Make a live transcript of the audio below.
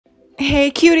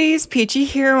Hey cuties, Peachy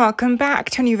here. Welcome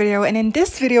back to a new video. And in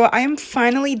this video, I am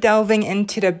finally delving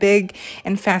into the big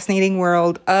and fascinating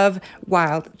world of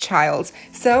Wild Childs.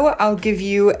 So I'll give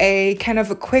you a kind of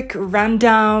a quick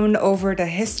rundown over the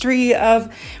history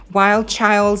of Wild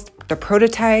Childs, the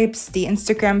prototypes, the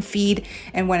Instagram feed,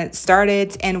 and when it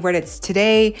started and where it's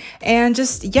today. And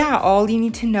just, yeah, all you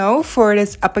need to know for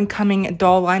this up and coming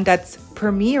doll line that's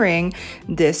premiering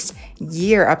this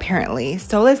year apparently.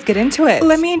 So let's get into it.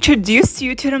 Let me introduce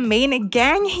you to the main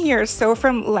gang here. So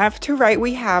from left to right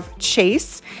we have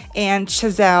Chase and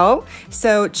Chazelle.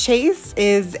 So Chase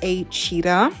is a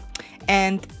cheetah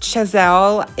and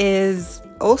Chazelle is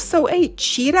also a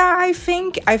cheetah, I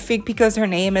think because her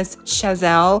name is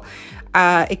Chazelle.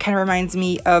 It kind of reminds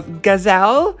me of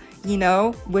gazelle, you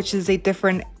know, which is a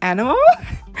different animal.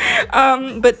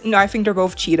 But no, I think they're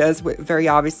both cheetahs, very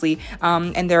obviously.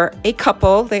 And they're a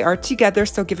couple. They are together,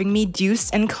 so giving me Deuce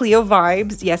and Cleo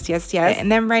vibes. Yes, yes, yes.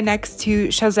 And then right next to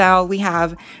Chazelle, we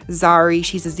have Zari.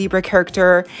 She's a zebra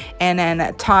character. And then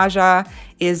Taja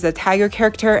is the tiger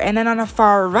character. And then on the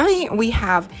far right, we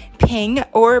have Ping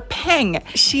or Peng.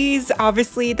 She's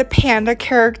obviously the panda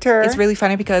character. It's really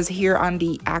funny because here on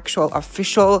the actual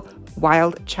official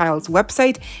Wild Childs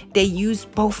website, they use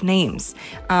both names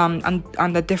on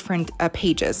the different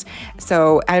pages.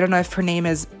 So I don't know if her name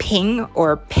is Ping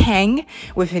or Peng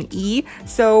with an E.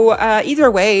 So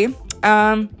either way,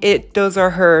 those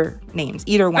are her names.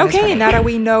 Either one. Okay, now that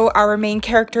we know our main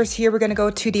characters here, we're gonna go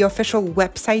to the official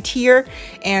website here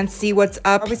and see what's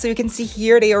up. Obviously, you can see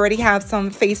here they already have some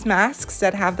face masks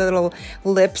that have the little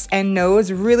lips and nose,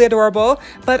 really adorable.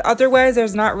 But otherwise,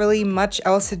 there's not really much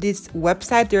else to this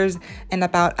website. There's an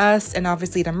about us and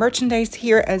obviously the merchandise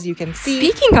here, as you can see.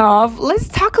 Speaking of, let's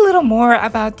talk a little more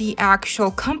about the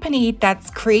actual company that's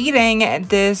creating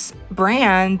this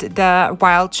brand, the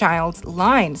Wild Childs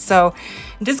line. So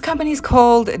this company is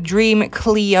called Dream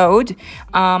Cleod,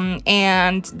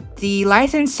 and the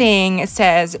licensing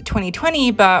says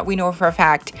 2020, but we know for a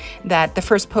fact that the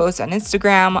first post on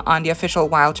Instagram on the official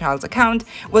Wild Childs account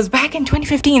was back in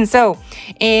 2015. So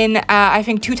in I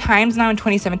think 2 times now, in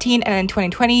 2017 and in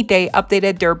 2020, they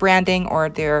updated their branding or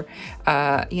their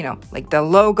you know, like the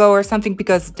logo or something,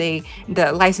 because the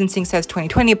licensing says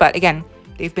 2020, but again,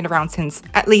 they've been around since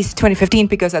at least 2015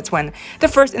 because that's when the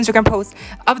first Instagram post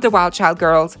of the Wild Child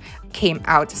girls came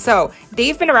out. So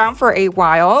they've been around for a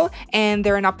while and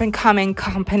they're an up-and-coming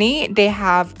company. They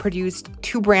have produced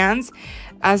 2 brands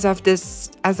as of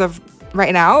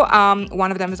right now.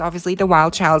 One of them is obviously the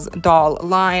Wild Childs doll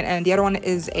line, and the other one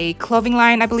is a clothing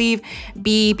line, I believe,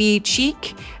 BB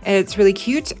Chic. It's really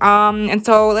cute. And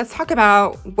so let's talk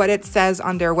about what it says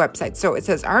on their website. So it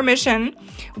says, our mission: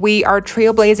 we are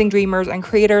trailblazing dreamers and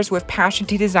creators with passion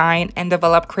to design and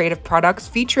develop creative products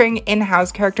featuring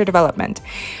in-house character development.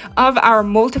 Of our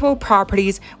multiple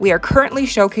properties, we are currently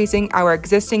showcasing our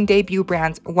existing debut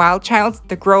brands, Wild Childs,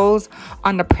 the girls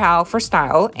on the prowl for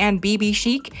style, and BB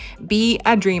Chic, be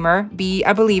a dreamer, be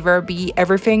a believer, be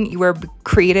everything you were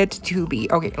created to be.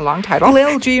 Okay, a long title.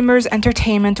 Little Dreamers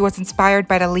Entertainment was inspired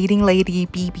by the leading lady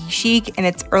BB Chic in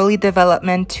its early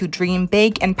development to dream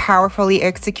big and powerfully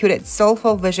execute its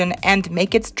soulful vision and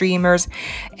make its dreams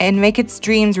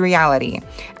reality.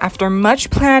 After much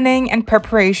planning and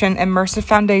preparation, immersive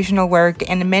foundational work,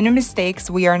 and many mistakes,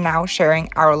 we are now sharing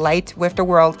our light with the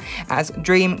world as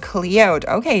Dream Cleod.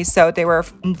 Okay, so they were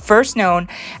first known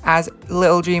as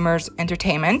Little Dreamers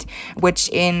Entertainment, which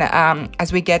in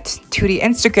as we get to the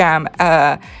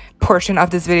Instagram portion of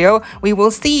this video, we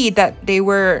will see that they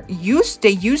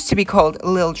used to be called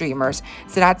Lil Dreamers.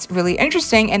 So that's really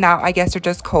interesting, and now I guess they're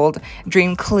just called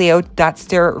Dream Cleo. That's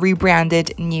their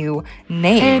rebranded new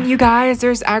name. And you guys,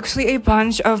 there's actually a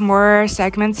bunch of more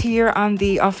segments here on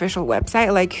the official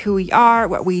website, like who we are,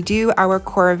 what we do, our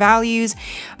core values.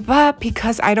 But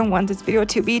because I don't want this video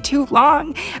to be too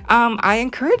long, I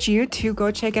encourage you to go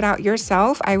check it out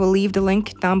yourself. I will leave the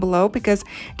link down below because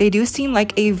they do seem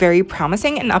like a very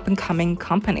promising and up-and-coming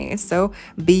company. So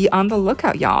be on the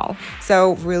lookout, y'all.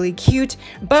 So really cute.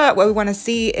 But what we want to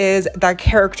see is the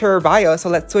character bio. So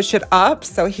let's switch it up.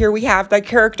 So here we have the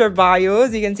character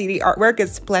bios. You can see the artwork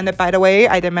is splendid, by the way.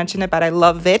 I didn't mention it, but I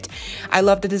love it. I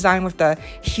love the design with the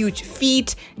huge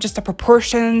feet, just the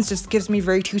proportions, just gives me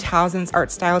very 2000s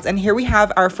art styles. And here we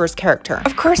have our first character.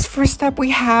 Of course, first up,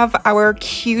 we have our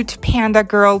cute panda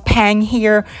girl, Peng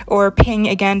here, or Ping.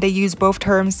 Again, they use both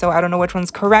terms, so I don't know which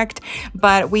one's correct,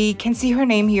 but we we can see her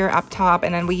name here up top,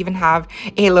 and then we even have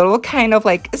a little kind of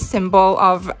like symbol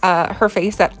of her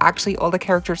face that actually all the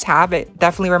characters have. It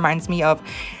definitely reminds me of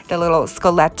the little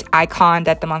skelette icon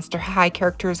that the Monster High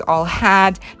characters all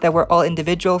had, that were all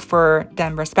individual for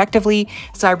them respectively.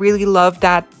 So I really love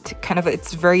that kind of,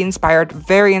 it's very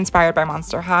inspired by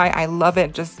Monster High. I love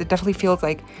it. Just, it definitely feels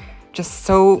like just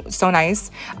so nice.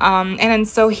 And then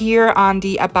so here on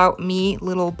the About Me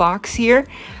little box here,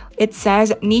 it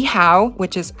says Ni Hao,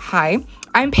 which is hi.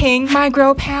 I'm pink. My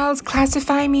girl pals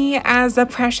classify me as a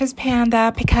precious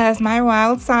panda because my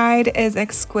wild side is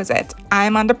exquisite.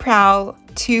 I'm on the prowl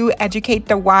to educate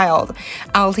the wild.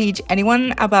 I'll teach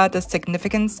anyone about the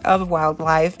significance of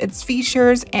wildlife, its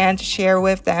features, and share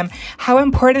with them how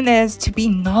important it is to be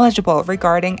knowledgeable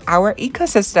regarding our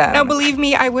ecosystem. Now, believe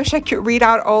me, I wish I could read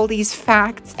out all these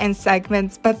facts and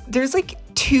segments, but there's like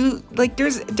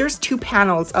there's two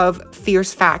panels of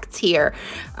fierce facts here.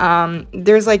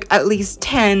 There's like at least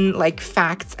 10 like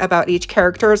facts about each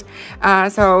characters,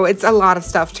 so it's a lot of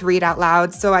stuff to read out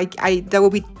loud. So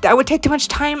that would take too much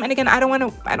time, and again, I don't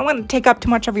want to take up too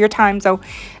much of your time. So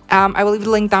I will leave the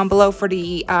link down below for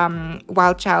the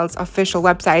Wild Child's official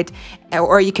website,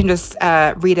 or you can just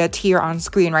read it here on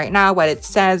screen right now what it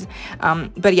says.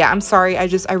 But yeah, I'm sorry,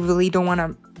 I really don't want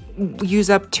to use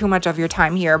up too much of your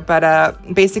time here, but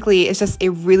basically it's just a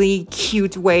really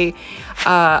cute way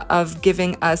of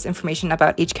giving us information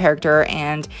about each character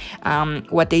and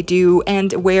what they do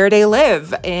and where they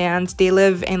live. And they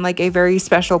live in like a very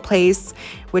special place,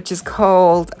 which is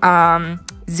called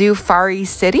Zufari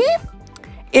City.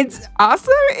 It's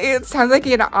awesome. It sounds like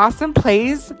an awesome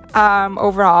place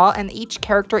overall, and each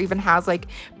character even has like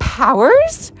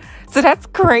powers, so that's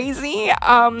crazy.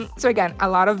 So again, a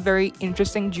lot of very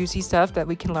interesting, juicy stuff that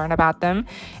we can learn about them.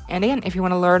 And again, if you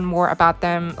want to learn more about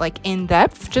them like in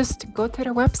depth, just go to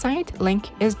their website. Link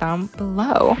is down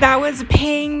below. That was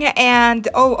Ping, and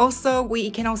also we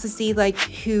can also see like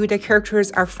who the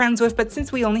characters are friends with. But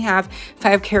since we only have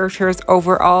 5 characters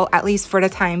overall, at least for the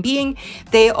time being,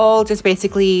 they all just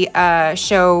basically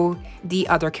show the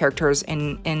other characters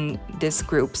in this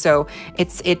group. So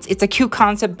it's a cute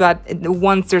concept, but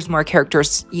once there's more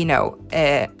characters, you know,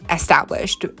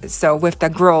 established. So with the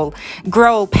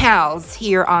girl pals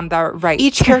here on the right,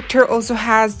 each character also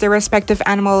has their respective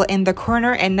animal in the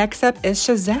corner. And next up is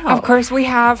Chazelle. Of course, we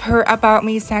have her About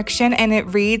Me section, and it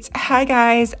reads, "Hi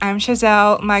guys, I'm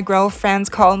Chazelle. My girlfriends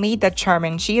call me the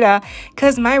charming cheetah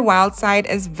because my wild side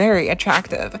is very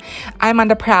attractive. I'm on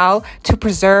the prowl to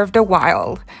preserve the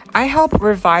wild. I help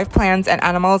revive plants and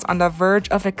animals on the verge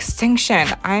of extinction.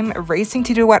 I'm racing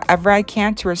to do whatever I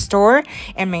can to restore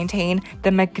and maintain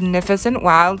the magnificent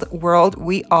wild world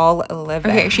we all live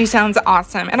in." Okay, she sounds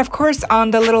awesome. And of course,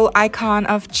 on the little icon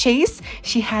of Chase,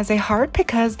 she has a heart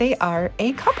because they are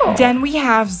a couple. Then we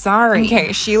have Zari.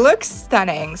 Okay, she looks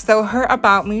stunning. So her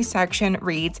About Me section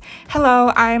reads,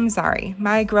 "Hello, I'm Zari.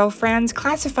 My girlfriends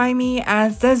classify me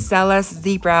as the zealous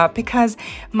zebra because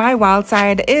my wild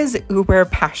side is uber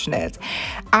passionate.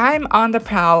 I'm on the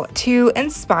prowl to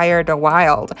inspire the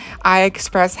wild. I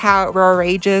express how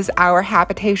outrageous our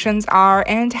habitations are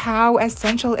and how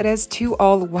essential it is to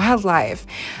all wildlife.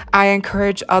 I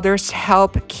encourage others to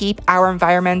help keep our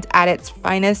environment at its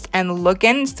finest and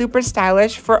looking super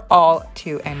stylish for all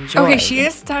to enjoy." Okay, she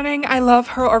is stunning. I love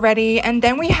her already. And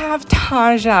then we have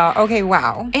Taja. Okay,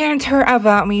 wow. And her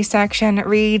About Me section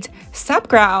reads, "Sup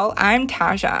growl, I'm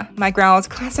Taja. My growls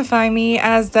classify me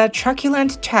as the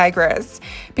truculent tigress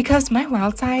because my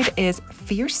wild side is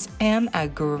fierce and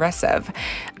aggressive.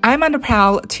 I'm on the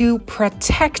prowl to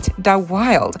protect the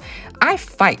wild. I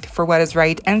fight for what is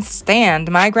right and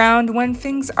stand my ground when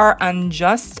things are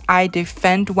unjust. I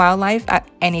defend wildlife at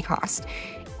any cost."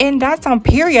 And that's on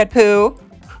period, poo.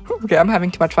 Okay, I'm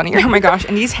having too much fun here. Oh my gosh.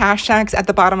 And these hashtags at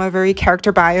the bottom of every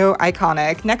character bio,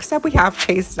 iconic. Next up, we have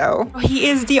Chase, though. He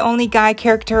is the only guy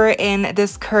character in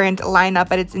this current lineup,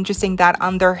 but it's interesting that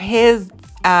under his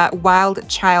Wild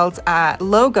Child's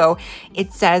logo,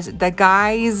 it says the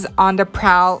guys on the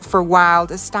prowl for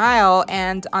wild style,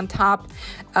 and on top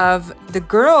of the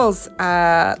girls,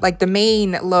 like the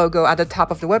main logo at the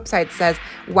top of the website says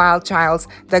Wild Child's,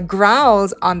 the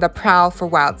growls on the prowl for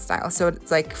wild style. So it's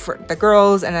like for the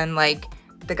girls and then like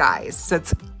the guys. So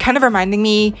it's kind of reminding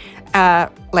me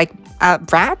like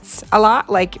Bratz a lot,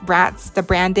 like Bratz, the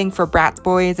branding for Bratz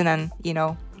boys, and then, you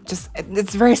know,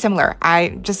 it's very similar.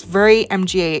 Just very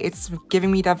MGA. It's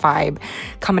giving me that vibe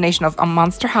combination of a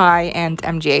Monster High and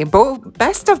MGA, both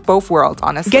best of both worlds,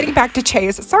 honestly. Getting back to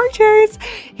Chase, sorry Chase,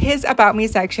 his about me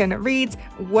section reads,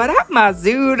 "What up my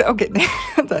dude?" Okay,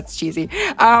 that's cheesy.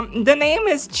 The name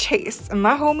is Chase.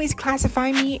 My homies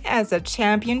classify me as a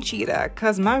champion cheetah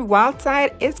cause my wild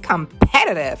side is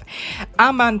competitive.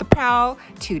 I'm on the prowl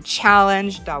to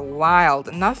challenge the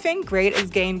wild. Nothing great is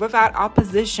gained without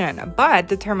opposition, but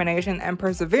determination and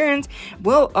perseverance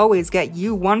will always get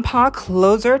you one paw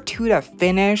closer to the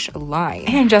finish line."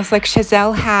 And just like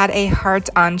Chazelle had a heart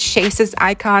on Chase's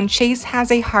icon, Chase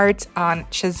has a heart on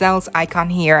Chazelle's icon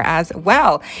here as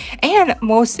well. And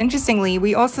most interestingly,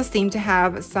 we also seem to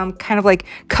have some kind of like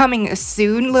coming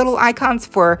soon little icons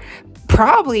for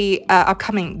probably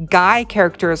upcoming guy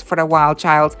characters for the Wild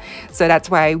Child. So that's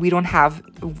why we don't have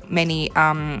many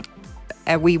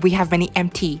we have many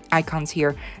empty icons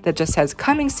here that just says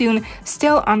coming soon,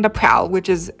 still on the prowl, which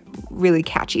is really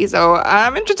catchy. So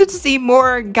I'm interested to see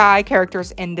more guy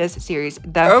characters in this series.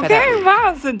 Okay,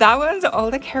 wow, so that was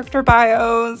all the character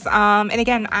bios. And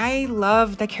again, I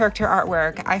love the character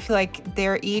artwork. I feel like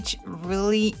they're each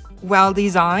really well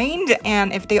designed,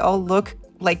 and if they all look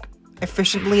like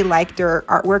efficiently like their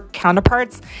artwork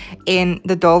counterparts in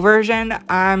the doll version,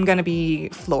 I'm gonna be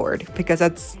floored, because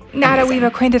that's now amazing. That we've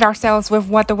acquainted ourselves with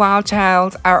what the Wild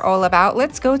Childs are all about,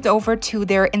 let's go over to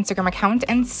their Instagram account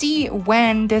and see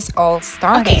when this all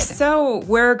started. Okay, so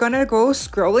we're gonna go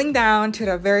scrolling down to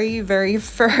the very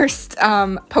first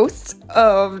post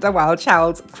of the Wild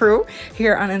Childs crew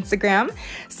here on Instagram.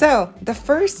 So the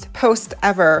first post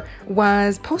ever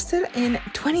was posted in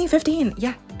 2015.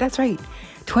 Yeah, that's right.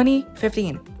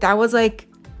 2015. That was like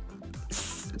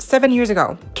 7 years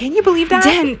ago. Can you believe that?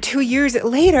 Then 2 years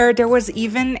later, there was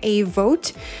even a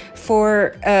vote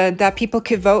for that people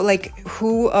could vote like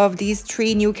who of these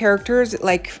 3 new characters,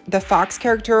 like the fox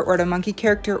character or the monkey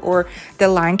character or the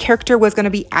lion character, was going to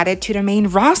be added to the main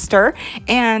roster.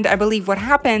 And I believe what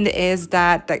happened is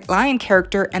that the lion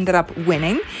character ended up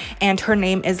winning, and her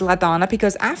name is LaDonna,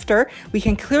 because after we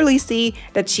can clearly see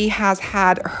that she has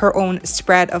had her own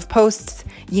spread of posts,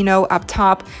 you know, up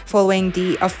top following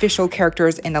the official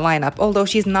characters in the lineup. Although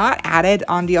she's not added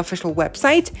on the official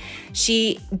website,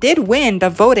 she did win the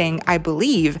voting, I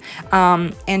believe,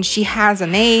 and she has a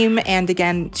name, and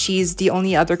again, she's the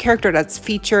only other character that's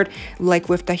featured like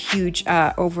with the huge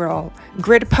overall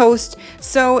grid post.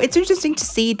 So it's interesting to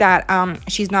see that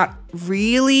she's not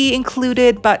really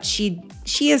included, but she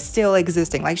is still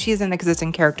existing. Like, she is an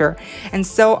existing character, and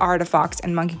so are the fox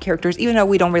and monkey characters, even though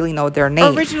we don't really know their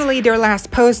names. Originally, their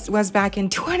last post was back in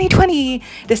 2020,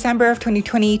 December of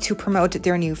 2020, to promote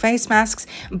their new face masks.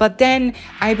 But then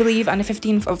I believe on the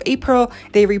 15th of April,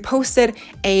 they reposted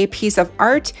a piece of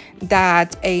art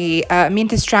that a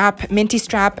Minty Strap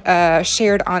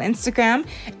shared on Instagram.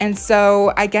 And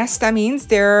so I guess that means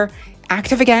they're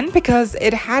active again, because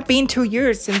it had been 2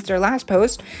 years since their last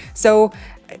post. So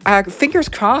fingers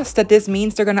crossed that this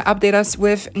means they're going to update us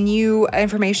with new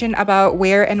information about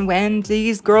where and when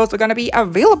these girls are going to be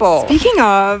available. Speaking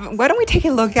of, why don't we take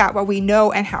a look at what we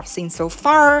know and have seen so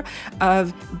far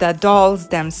of the dolls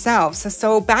themselves.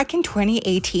 So back in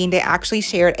 2018, they actually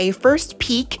shared a first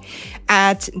peek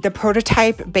at the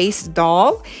prototype base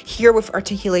doll, here with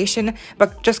articulation,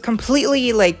 but just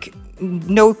completely like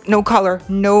no color,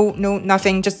 no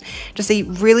nothing, just a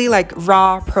really like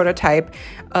raw prototype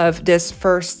of this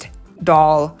first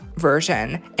doll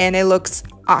version, and it looks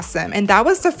awesome. And that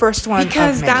was the first one,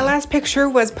 because that last picture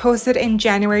was posted in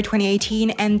January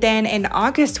 2018, and then in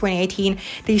August 2018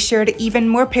 they shared even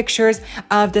more pictures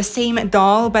of the same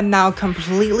doll, but now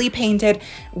completely painted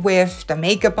with the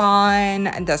makeup on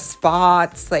and the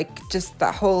spots, like just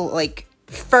the whole like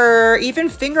fur, even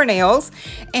fingernails,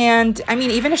 and I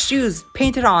mean even the shoes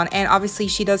painted on. And obviously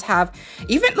she does have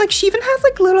she even has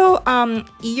like little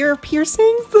ear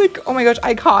piercings, like, oh my gosh,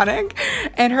 iconic.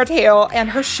 And her tail and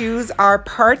her shoes are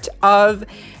part of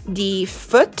the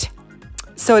foot,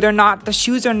 so the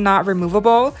shoes are not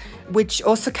removable, which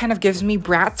also kind of gives me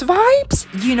Bratz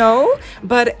vibes, you know?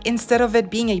 But instead of it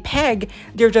being a peg,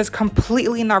 they're just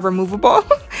completely not removable.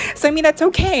 So I mean, that's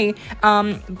okay.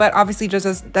 But obviously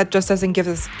that just doesn't give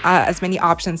us as many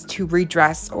options to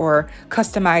redress or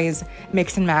customize,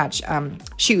 mix and match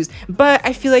shoes. But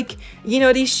I feel like, you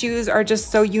know, these shoes are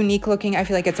just so unique looking. I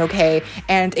feel like it's okay.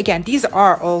 And again, these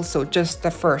are also just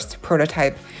the first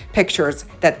prototype pictures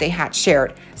that they had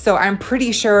shared. So I'm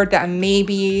pretty sure that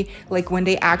maybe like when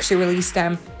they actually release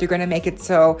them, they're gonna make it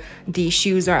so the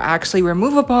shoes are actually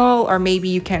removable, or maybe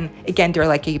you can, again, they're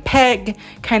like a peg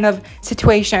kind of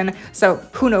situation. So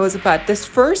who knows? But this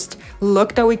first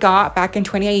look that we got back in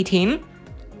 2018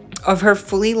 of her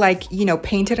fully like, you know,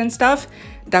 painted and stuff,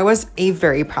 that was a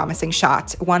very promising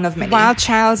shot, one of many. Wild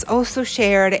Childz also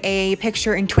shared a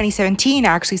picture in 2017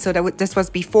 actually, so that this was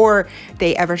before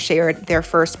they ever shared their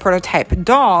first prototype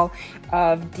doll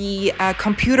of the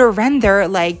computer render,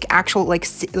 like actual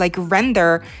like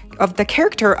render of the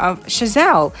character of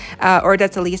Chazelle, or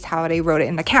that's at least how they wrote it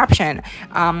in the caption.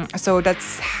 So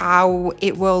that's how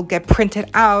it will get printed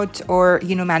out or,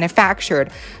 you know,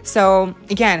 manufactured. So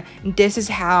again, this is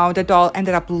how the doll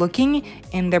ended up looking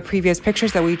in the previous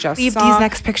pictures that we just saw. These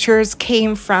next pictures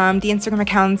came from the Instagram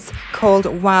accounts called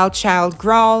Wild Child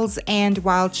Growls and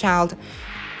Wild Child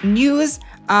News.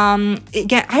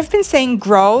 Again, I've been saying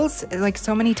growls like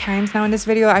so many times now in this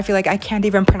video. I feel like I can't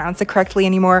even pronounce it correctly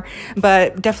anymore,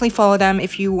 but definitely follow them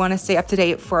if you want to stay up to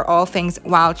date for all things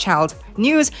Wild Child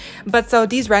News. But so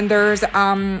these renders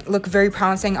look very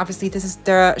promising. Obviously, this is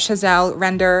the Chazelle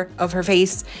render of her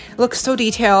face. It looks so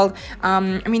detailed.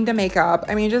 I mean, the makeup,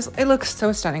 I mean, just it looks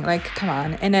so stunning, like, come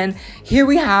on. And then here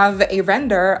we have a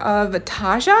render of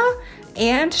Taja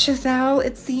and Chazelle,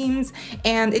 it seems,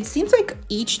 and it seems like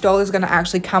each doll is gonna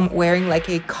actually come wearing like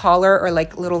a collar or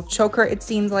like little choker, it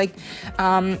seems like,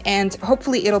 and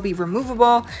hopefully it'll be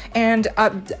removable. And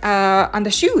on the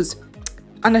shoes,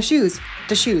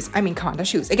 the shoes, I mean, come on, the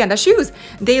shoes again, the shoes,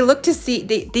 they look to see,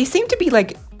 they seem to be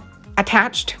like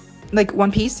attached, like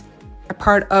one piece, a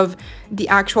part of the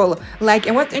actual leg.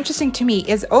 And what's interesting to me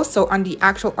is also on the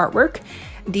actual artwork,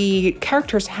 the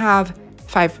characters have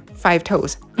five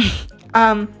toes.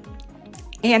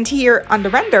 And here on the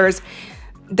renders,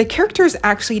 the characters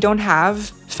actually don't have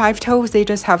 5 toes, they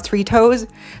just have 3 toes.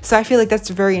 So I feel like that's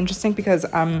very interesting because,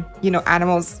 you know,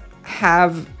 animals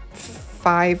have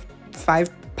five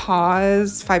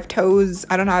paws, 5 toes.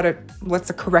 I don't know what's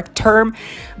the correct term,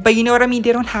 but you know what I mean?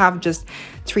 They don't have just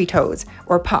 3 toes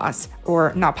or paws,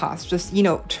 or not paws, just, you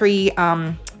know, 3,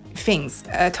 things,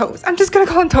 toes. I'm just gonna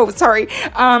call them toes, sorry.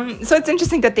 So it's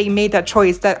interesting that they made that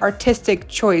choice, that artistic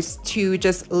choice, to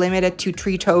just limit it to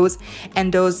 3 toes,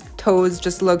 and those toes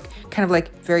just look kind of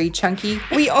like very chunky.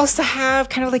 We also have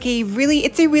kind of like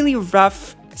it's a really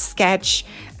rough sketch,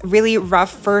 really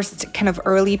rough first kind of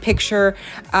early picture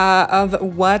of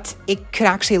what it could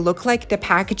actually look like, the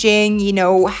packaging, you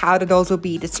know, how the dolls will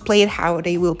be displayed, how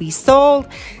they will be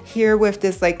sold. Here with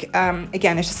this, like,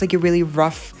 again, it's just like a really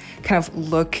rough kind of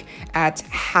look at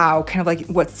how, kind of like,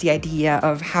 what's the idea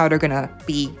of how they're gonna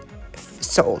be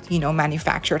sold, you know,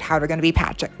 manufactured, how they're gonna be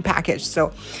packaged.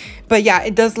 So, but yeah,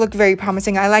 it does look very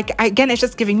promising. Again, it's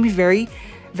just giving me very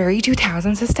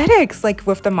 2000s aesthetics, like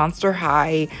with the Monster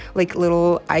High like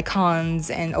little icons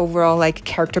and overall like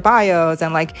character bios,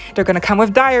 and like they're gonna come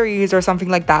with diaries or something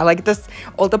like that, like this,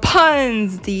 all the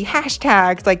puns, the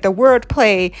hashtags, like the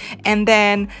wordplay, and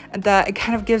then it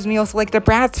kind of gives me also like the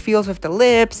Bratz feels with the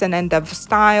lips, and then the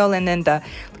style, and then the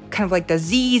kind of like the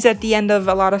Z's at the end of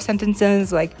a lot of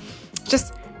sentences, like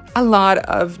just a lot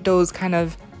of those kind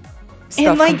of stuff.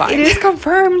 And like combined. It is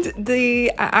confirmed,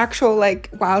 the actual like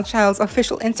Wild Child's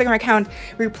official Instagram account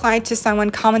replied to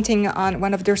someone commenting on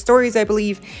one of their stories, I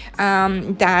believe,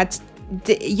 that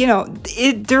you know,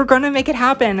 they're gonna make it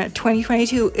happen.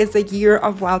 2022 is the year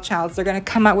of Wild Child's. They're gonna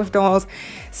come out with dolls,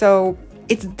 so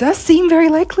it does seem very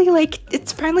likely, like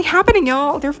it's finally happening,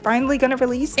 y'all. They're finally gonna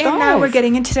release dolls. And now we're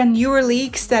getting into the newer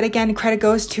leaks that, again, credit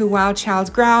goes to Wild Child's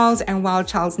Growls and Wild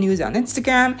Child's News on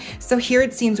Instagram. So here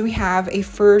it seems we have a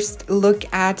first look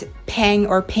at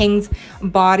Ping's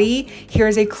body.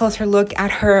 Here's a closer look at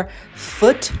her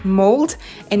foot mold,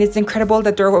 and it's incredible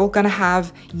that they're all gonna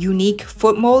have unique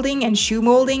foot molding and shoe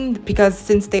molding, because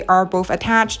since they are both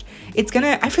attached,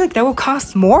 I feel like that will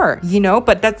cost more, you know,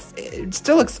 but it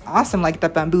still looks awesome, like the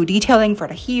bamboo detailing for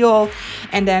the heel.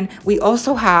 And then we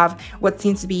also have what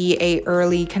seems to be a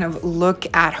early kind of look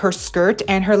at her skirt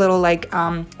and her little like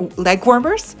leg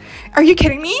warmers. Are you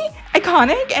kidding me?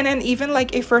 Iconic. And then even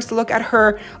like a first look at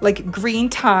her like green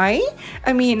tie.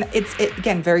 I mean, it's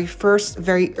again very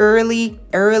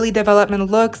early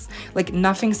development looks, like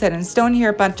nothing set in stone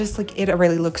here, but just like it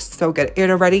already looks so good. It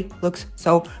already looks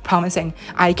so promising.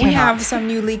 We have some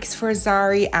new leaks for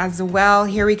Zari as well.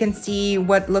 Here we can see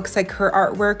what looks like her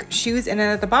artwork shoes, and then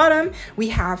at the bottom we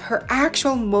have her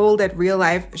actual molded real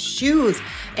life shoes,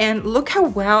 and look how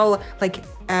well like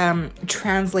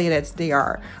translated they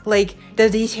are. Like the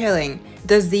detailing,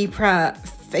 the zebra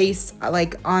face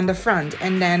like on the front,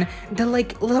 and then the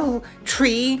like little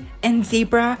tree and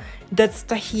zebra, that's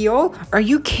the heel. Are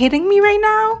you kidding me right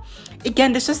now?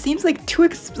 Again, this just seems like too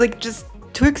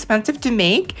expensive to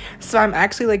make. So I'm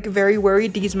actually like very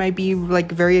worried these might be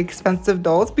like very expensive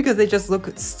dolls, because they just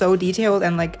look so detailed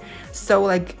and like so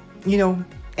like, you know,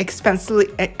 expensively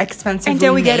and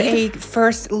then we made. get a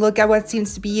first look at what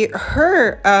seems to be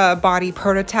her body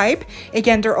prototype.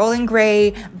 Again, they're all in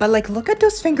gray, but like look at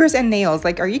those fingers and nails.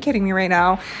 Like, are you kidding me right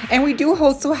now? And we do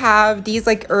also have these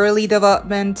like early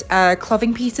development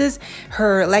clothing pieces,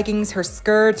 her leggings, her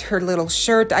skirt, her little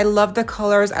shirt. I love the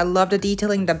colors, I love the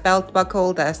detailing, the belt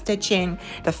buckle, the stitching,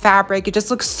 the fabric. It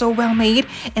just looks so well made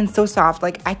and so soft.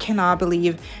 Like, I cannot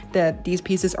believe that these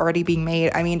pieces are already being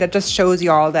made. I mean, that just shows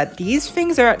y'all that these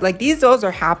things are like, these dolls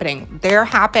are happening. They're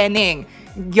happening.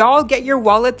 Y'all get your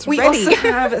wallets ready. We also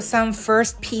have some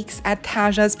first peeks at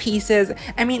Taja's pieces.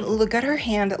 I mean, look at her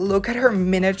hand, look at her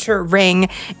miniature ring.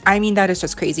 I mean, that is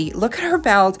just crazy. Look at her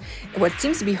belt, what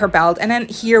seems to be her belt. And then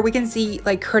here we can see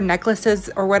like her necklaces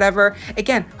or whatever.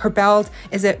 Again, her belt,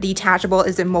 is it detachable?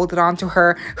 Is it molded onto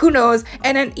her? Who knows?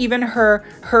 And then even her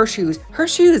shoes,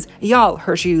 y'all,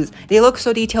 her shoes. They look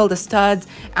so detailed, the studs.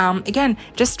 Again,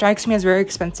 just strikes me as very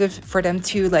expensive for them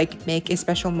to like make a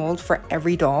special mold for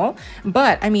every doll. But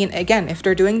I mean, again, if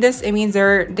they're doing this, it means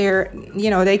they're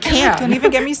you know, they can. Don't even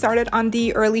get me started on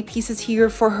the early pieces here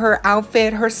for her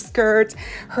outfit, her skirt,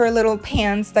 her little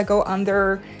pants that go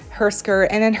under her skirt,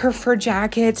 and then her fur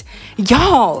jacket.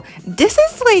 Y'all, this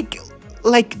is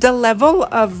like the level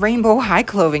of Rainbow High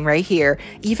clothing right here.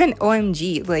 Even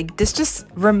OMG, like this just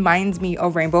reminds me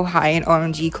of Rainbow High and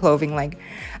OMG clothing. Like,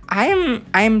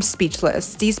 I'm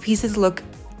speechless. These pieces look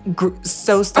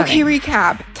so stunning. Okay,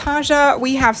 recap. Taja,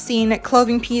 we have seen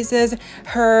clothing pieces,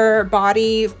 her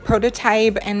body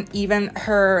prototype, and even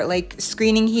her like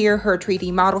screening here, her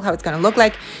 3D model, how it's gonna look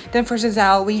like. Then for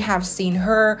Giselle, we have seen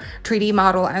her 3D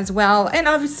model as well. And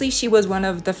obviously she was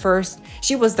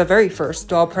the very first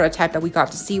doll prototype that we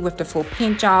got to see with the full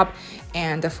paint job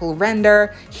and the full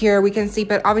render. Here we can see,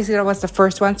 but obviously that was the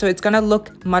first one, so it's gonna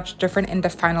look much different in the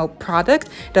final product,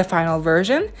 the final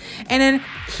version. And then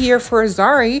here for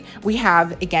Zari, we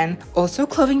have again also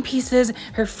clothing pieces,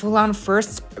 her full-on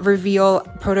first reveal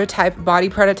prototype, body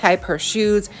prototype, her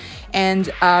shoes. And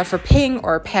for Ping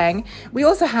or Peng, we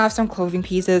also have some clothing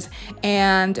pieces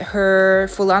and her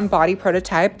full-on body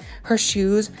prototype, her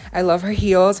shoes. I love her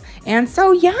heels. And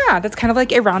so yeah, that's kind of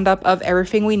like a roundup of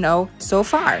everything we know so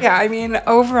far. Yeah, I mean,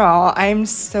 overall, I'm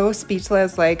so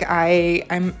speechless. Like,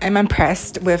 I'm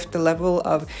impressed with the level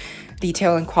of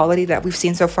detail and quality that we've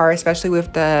seen so far, especially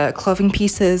with the clothing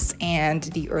pieces and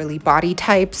the early body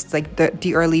types, like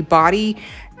the early body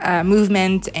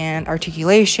movement and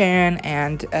articulation.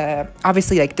 And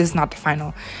obviously, like, this is not the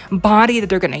final body that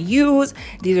they're gonna use.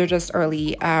 These are just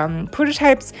early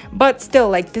prototypes, but still,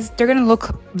 like, they're gonna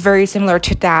look very similar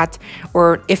to that,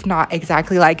 or if not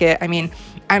exactly like it. I mean,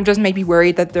 I'm just maybe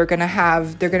worried that they're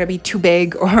gonna be too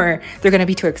big, or they're gonna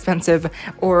be too expensive,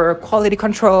 or quality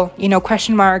control, you know,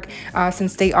 question mark,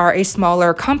 since they are a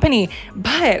smaller company.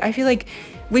 But I feel like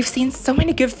we've seen so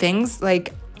many good things.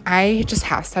 Like, I just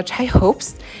have such high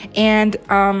hopes. And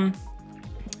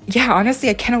yeah, honestly,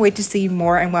 I cannot wait to see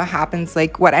more and what happens,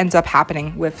 like what ends up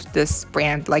happening with this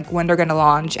brand, like when they're gonna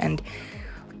launch. And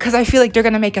because I feel like they're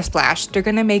gonna make a splash, they're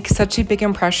gonna make such a big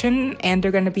impression, and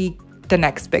they're gonna be the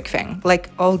next big thing. Like,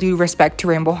 all due respect to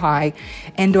Rainbow High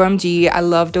and OMG, I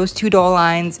love those two doll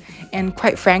lines. And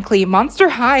quite frankly, Monster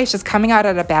High is just coming out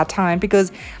at a bad time,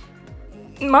 because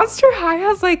Monster High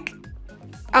has like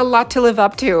a lot to live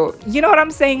up to. You know what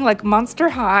I'm saying? Like, Monster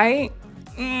High,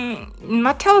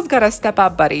 Mattel's gotta step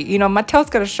up, buddy. You know, Mattel's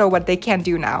gotta show what they can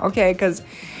do now, okay? Because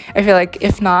I feel like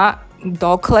if not,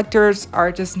 doll collectors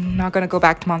are just not gonna go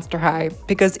back to Monster High,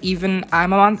 because even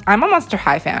I'm a Monster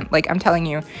High fan, like, I'm telling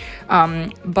you.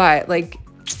 But like,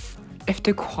 if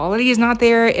the quality is not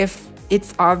there, if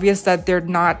it's obvious that they're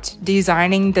not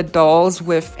designing the dolls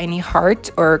with any heart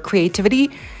or creativity,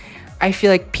 I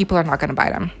feel like people are not gonna buy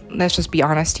them. Let's just be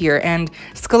honest here. And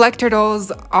Skeletor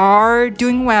dolls are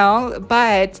doing well,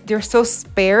 but they're so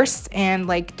sparse, and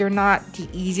like, they're not the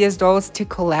easiest dolls to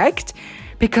collect,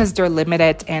 because they're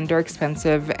limited and they're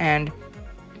expensive and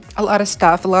a lot of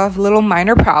stuff, a lot of little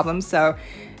minor problems. So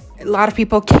a lot of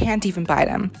people can't even buy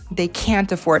them. They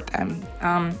can't afford them.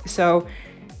 So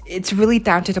it's really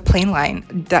down to the play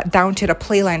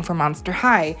line for Monster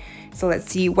High. So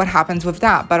let's see what happens with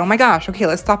that. But oh my gosh, okay,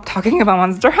 let's stop talking about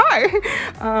Monster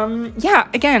High. Yeah,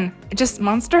 again, just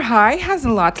Monster High has a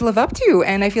lot to live up to.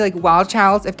 And I feel like Wild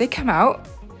Childs, if they come out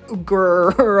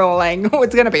girl, like,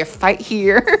 it's gonna be a fight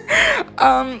here.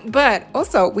 But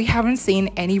also, we haven't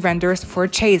seen any renders for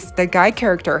Chase, the guy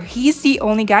character. He's the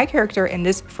only guy character in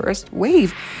this first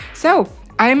wave. So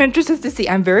I'm interested to see.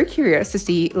 I'm very curious to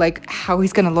see like how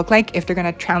he's gonna look like, if they're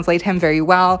gonna translate him very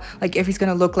well, like if he's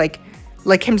gonna look like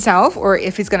himself, or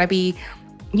if he's gonna be,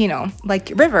 you know,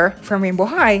 like River from Rainbow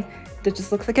High that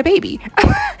just looks like a baby.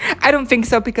 I don't think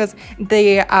so, because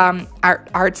the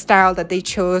art style that they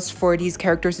chose for these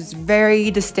characters is very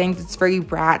distinct. It's very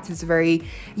Bratz. It's very,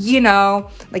 you know,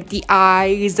 like the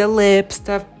eyes, the lips,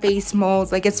 the face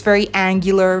molds, like it's very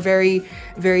angular, very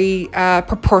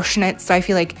proportionate. So I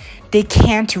feel like they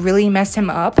can't really mess him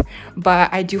up,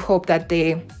 but I do hope that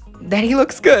he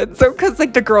looks good. So, because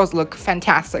like the girls look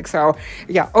fantastic. So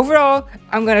yeah, overall,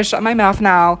 I'm gonna shut my mouth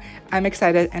now. I'm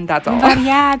excited, and that's all. But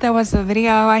yeah, that was the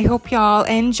video. I hope y'all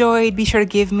enjoyed. Be sure to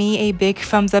give me a big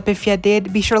thumbs up if you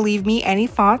did. Be sure to leave me any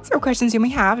thoughts or questions you may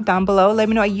have down below. Let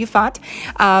me know what you thought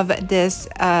of this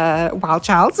Wild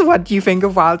Childs. What do you think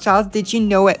of Wild Childs? Did you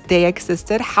know they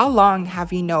existed? How long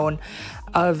have you known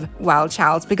of Wild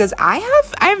Childs? Because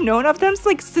I've known of them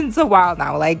like since a while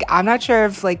now. Like I'm not sure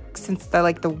if like since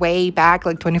the way back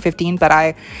like 2015, but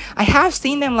I have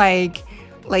seen them like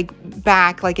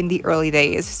back like in the early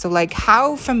days. So like,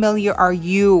 how familiar are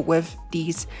you with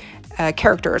these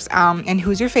characters, and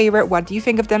who's your favorite? What do you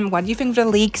think of them? What do you think of the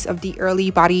leaks of the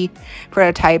early body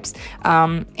prototypes?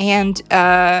 And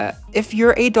if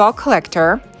you're a doll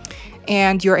collector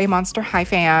and you're a Monster High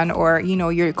fan, or you know,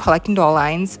 you're collecting doll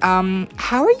lines,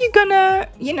 how are you gonna,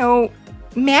 you know,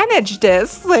 manage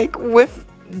this, like with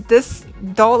this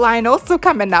doll line also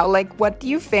coming out? Like, what do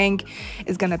you think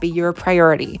is gonna be your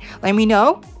priority? Let me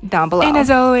know down below. And as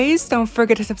always, don't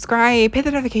forget to subscribe, hit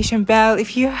the notification bell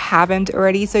if you haven't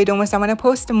already, so you don't miss out when I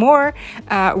post more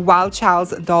Wild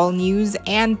Childs doll news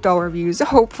and doll reviews,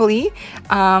 hopefully,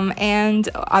 and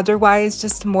otherwise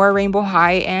just more Rainbow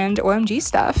High and OMG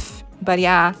stuff. But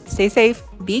yeah, stay safe,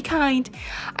 be kind.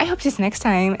 I hope this next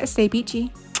time, stay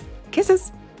peachy.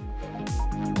 Kisses.